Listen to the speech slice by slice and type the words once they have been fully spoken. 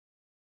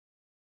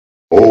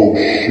Oh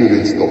shit,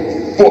 it's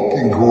the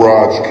fucking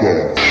Garage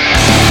Cast.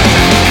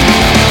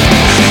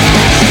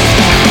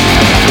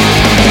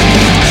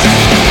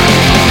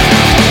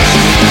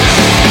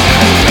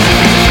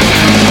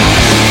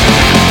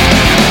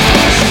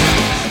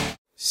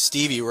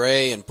 Stevie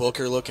Ray and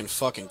Booker looking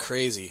fucking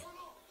crazy.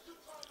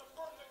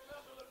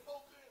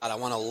 God, I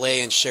want to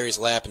lay in Sherry's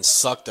lap and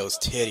suck those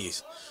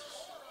titties.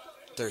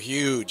 They're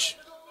huge.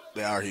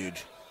 They are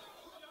huge.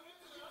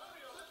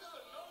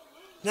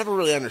 Never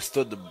really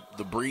understood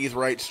the breathe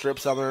right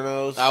strips on their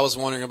nose. I was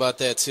wondering about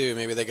that too.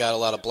 Maybe they got a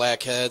lot of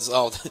blackheads.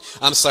 Oh,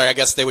 I'm sorry. I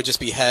guess they would just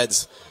be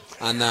heads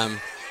on them.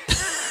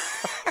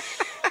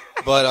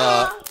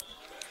 But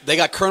they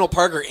got Colonel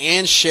Parker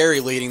and Sherry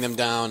leading them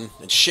down.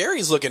 And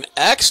Sherry's looking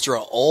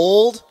extra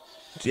old.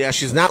 Yeah,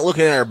 she's not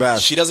looking at her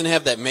best. She doesn't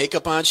have that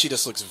makeup on. She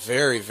just looks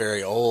very,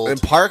 very old. And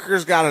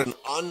Parker's got an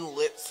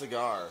unlit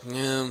cigar.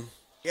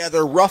 Yeah,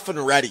 they're rough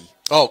and ready.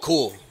 Oh,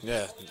 cool.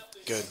 Yeah,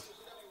 good.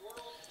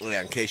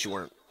 Yeah, in case you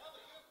weren't.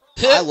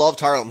 I loved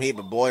Harlem Heat,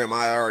 but boy, am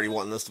I already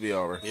wanting this to be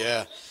over.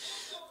 Yeah.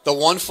 The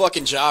one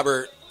fucking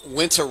jobber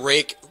went to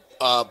rake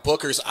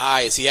Booker's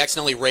eyes. He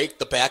accidentally raked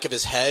the back of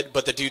his head,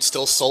 but the dude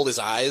still sold his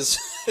eyes.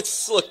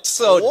 It looked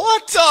so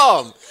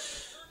dumb.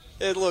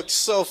 It looked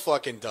so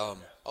fucking dumb.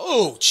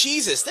 Oh,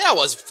 Jesus, that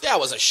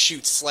was a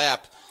shoot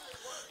slap.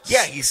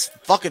 Yeah, he's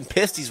fucking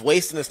pissed he's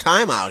wasting his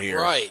time out here.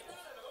 Right.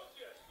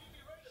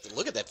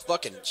 Look at that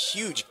fucking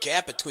huge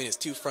gap between his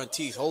two front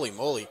teeth. Holy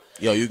moly.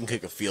 Yo, you can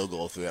kick a field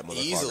goal through that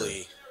motherfucker.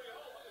 Easily.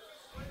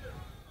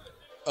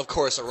 Of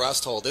course, a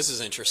rest hold. This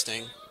is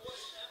interesting.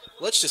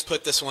 Let's just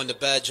put this one to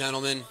bed,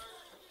 gentlemen.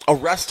 A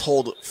rest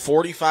hold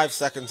 45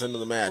 seconds into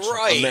the match.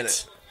 Right. A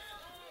minute.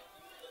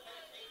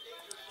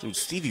 Dude,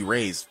 Stevie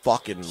Ray's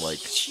fucking, like...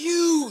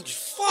 huge.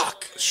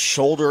 Fuck.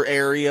 Shoulder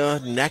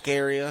area, neck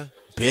area.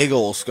 Big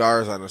old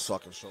scars on his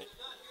fucking shoulder.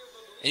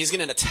 And he's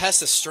going to test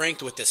his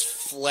strength with this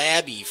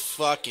flabby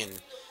fucking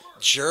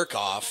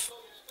jerk-off.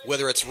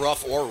 Whether it's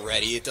rough or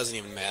ready, it doesn't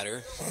even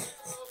matter.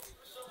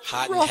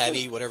 Hot and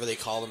heavy, whatever they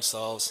call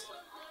themselves.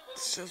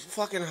 It's just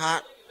fucking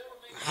hot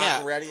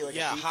and ready. Like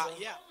hot,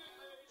 yeah.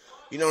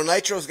 You know,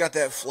 Nitro's got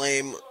that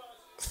flame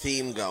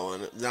theme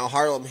going. Now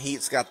Harlem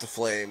Heat's got the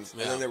flames.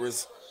 Yeah. And then there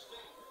was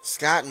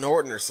Scott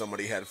Norton or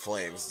somebody had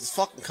flames. This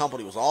fucking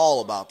company was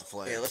all about the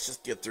flames. Yeah, let's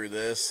just get through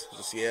this.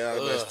 Just,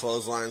 nice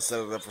clothesline,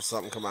 set it up for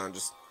something. Come on,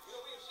 just...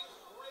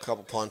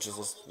 couple punches.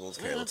 Let's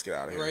get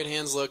out of here. Right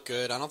hands look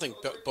good. I don't think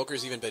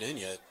Booker's even been in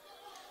yet.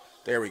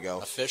 There we go.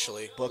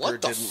 Officially. Booker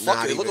what the did fuck?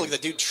 not It looked even... like the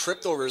dude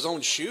tripped over his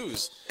own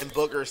shoes. And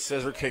Booker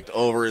scissor kicked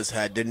over his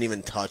head. Didn't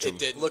even touch him. It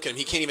did. Look at him.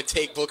 He can't even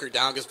take Booker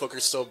down because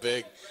Booker's so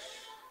big.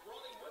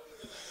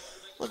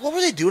 Like, what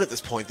were they doing at this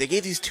point? They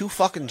gave these two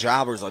fucking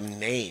jobbers a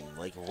name,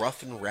 like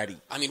Rough and Ready.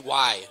 I mean,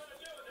 why?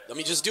 I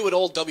mean, just do what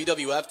old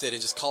WWF did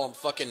and just call him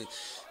fucking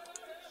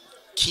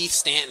Keith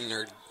Stanton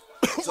or...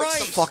 It's like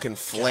some fucking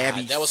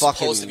flabby. God, that was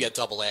supposed to be a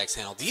double axe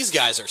handle. These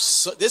guys are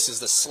so... This is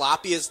the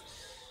sloppiest...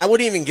 I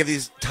wouldn't even give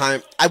these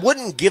time... I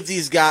wouldn't give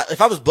these guys...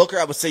 If I was Booker,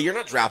 I would say, you're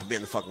not dropping me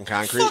in the fucking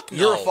concrete. Fuck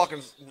You're no. a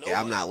fucking... Yeah,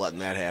 I'm not letting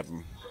that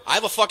happen. I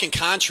have a fucking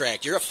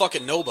contract. You're a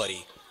fucking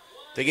nobody.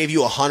 They gave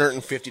you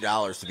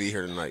 $150 to be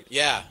here tonight.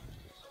 Yeah.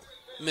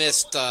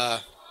 Missed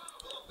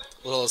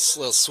little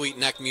sweet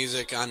neck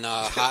music on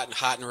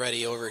hot and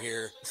ready over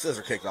here.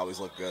 Scissor kick always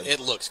look good. It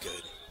looks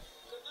good.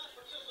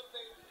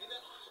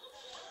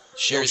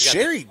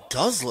 Sherry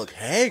does look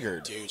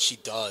haggard. Dude, she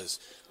does.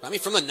 I mean,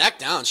 from the neck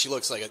down, she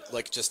looks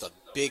like just a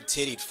big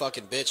tittied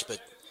fucking bitch. But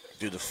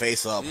dude, the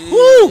face up.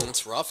 Woo!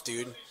 It's rough,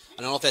 dude.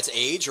 I don't know if that's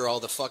age or all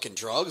the fucking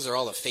drugs or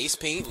all the face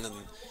paint and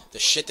the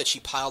shit that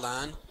she piled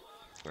on.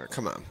 All right,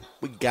 come on,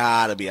 we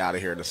gotta be out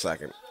of here in a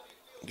second.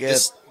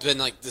 This been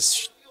like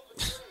this.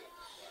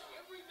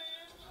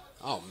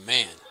 Oh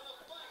man,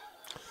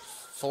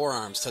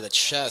 forearms to the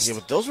chest. Yeah,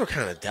 but those were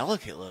kind of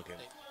delicate looking.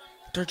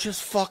 They're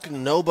just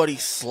fucking nobody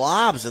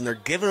slobs, and they're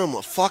giving them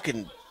a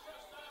fucking...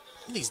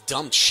 These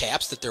dumb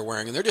chaps that they're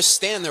wearing, and they're just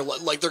standing there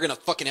like they're going to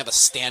fucking have a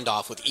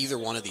standoff with either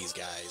one of these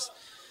guys.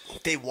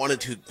 If they wanted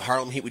to,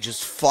 Harlem Heat would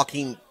just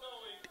fucking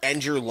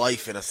end your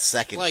life in a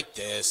second. Like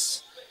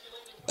this.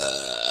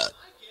 The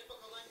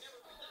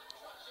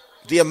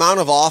amount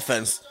of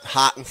offense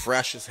Hot and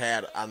Fresh has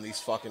had on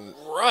these fucking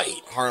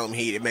Harlem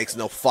Heat, it makes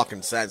no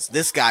fucking sense.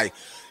 This guy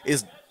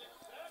is...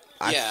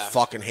 I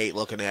fucking hate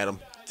looking at him.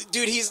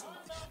 Dude, he's...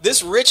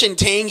 This rich and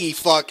tangy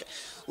fuck,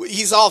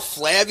 he's all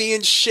flabby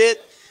and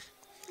shit.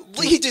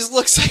 He just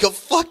looks like a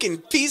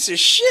fucking piece of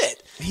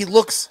shit. He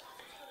looks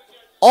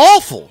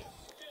awful.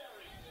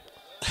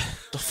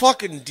 The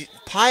fucking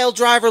pile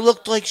driver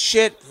looked like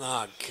shit.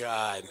 Oh,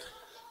 God.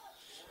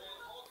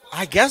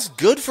 I guess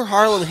good for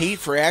Harlem Heat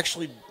for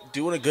actually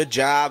doing a good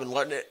job and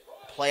letting it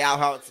play out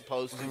how it's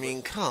supposed to. I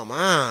mean, come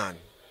on.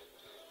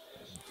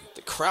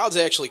 The crowd's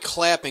actually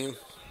clapping.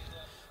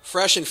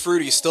 Fresh and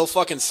Fruity still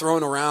fucking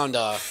throwing around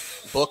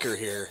Booker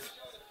here.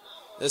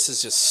 This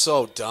is just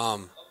so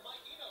dumb.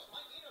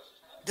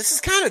 This is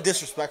kind of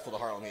disrespectful to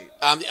Harlem Heat.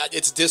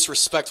 It's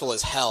disrespectful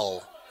as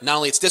hell. Not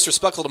only it's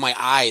disrespectful to my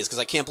eyes because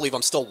I can't believe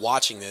I'm still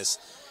watching this.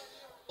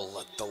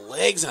 The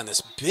legs on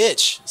this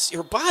bitch. See,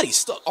 her body's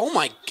still. Oh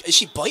my! Is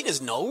she biting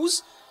his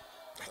nose?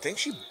 I think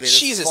she bit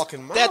his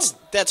fucking mouth.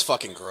 That's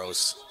fucking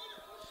gross.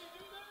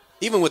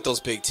 Even with those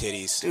big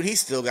titties, dude, he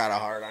still got a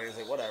heart on. He's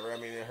like, whatever. I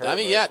mean, it hurt. I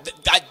mean, yeah,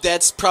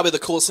 that's probably the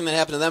coolest thing that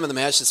happened to them in the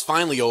match. It's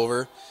finally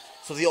over.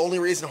 So the only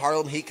reason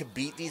Harlem Heat could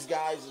beat these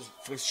guys is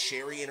because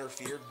Sherry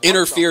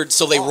interfered.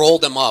 So they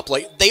rolled them up.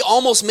 Like they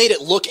almost made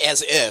it look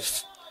as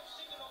if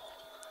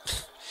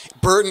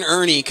Bert and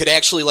Ernie could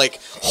actually like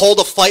hold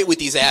a fight with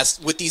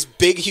these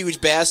big huge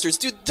bastards,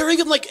 dude. They're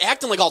even like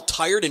acting like all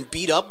tired and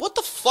beat up. What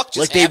the fuck just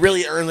like happened? They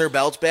really earned their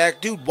belts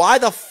back, dude. Why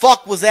the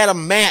fuck was that a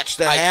match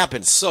that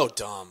happened? So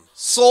dumb.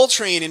 Soul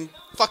Train and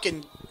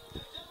fucking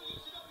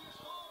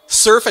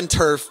Surf and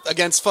Turf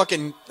against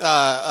fucking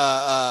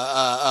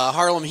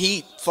Harlem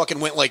Heat fucking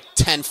went like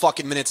 10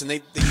 fucking minutes, and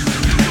they